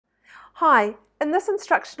Hi, in this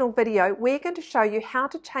instructional video we're going to show you how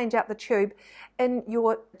to change out the tube in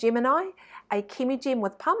your Gemini, a Chemigem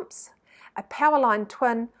with pumps, a Powerline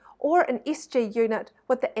Twin or an SG unit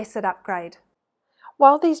with the acid upgrade.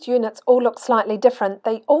 While these units all look slightly different,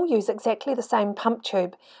 they all use exactly the same pump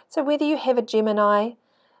tube. So whether you have a Gemini,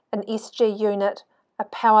 an SG unit, a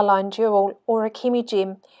Powerline Dual or a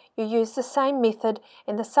Chemigem, you use the same method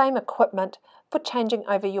and the same equipment for changing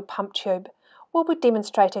over your pump tube. We'll be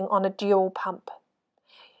demonstrating on a dual pump.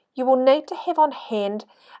 You will need to have on hand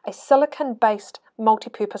a silicone-based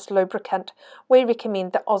multi-purpose lubricant. We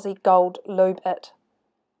recommend the Aussie Gold Lube-it.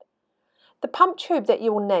 The pump tube that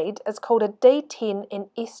you will need is called a D10 and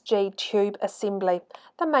SG tube assembly.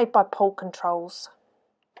 They're made by Pool Controls.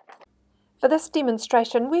 For this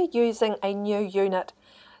demonstration we're using a new unit.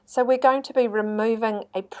 So we're going to be removing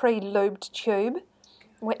a pre-lubed tube.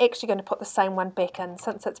 We're actually going to put the same one back in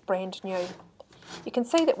since it's brand new. You can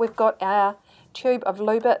see that we've got our tube of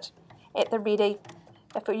Lube-it at the ready.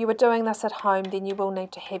 If you were doing this at home, then you will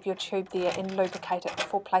need to have your tube there and lubricate it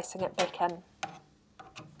before placing it back in.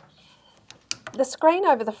 The screen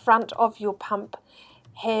over the front of your pump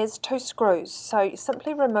has two screws, so you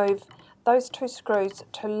simply remove those two screws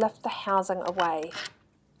to lift the housing away.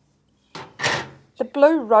 The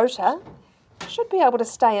blue rotor should be able to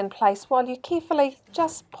stay in place while you carefully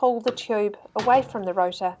just pull the tube away from the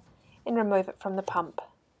rotor and remove it from the pump.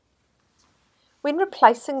 When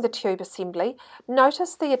replacing the tube assembly,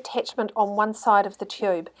 notice the attachment on one side of the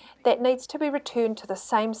tube. That needs to be returned to the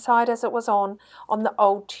same side as it was on the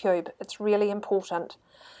old tube. It's really important.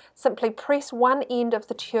 Simply press one end of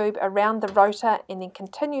the tube around the rotor and then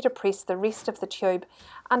continue to press the rest of the tube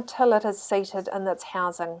until it is seated in its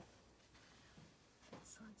housing.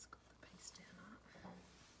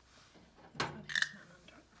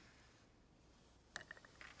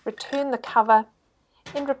 Return the cover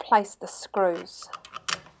and replace the screws.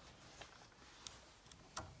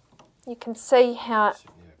 You can see how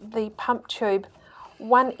the pump tube,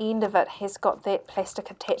 one end of it has got that plastic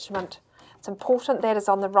attachment. It's important that is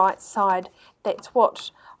on the right side. That's what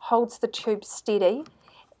holds the tube steady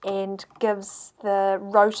and gives the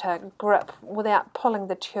rotor grip without pulling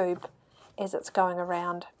the tube as it's going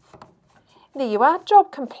around. There you are,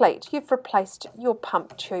 job complete. You've replaced your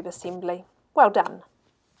pump tube assembly. Well done.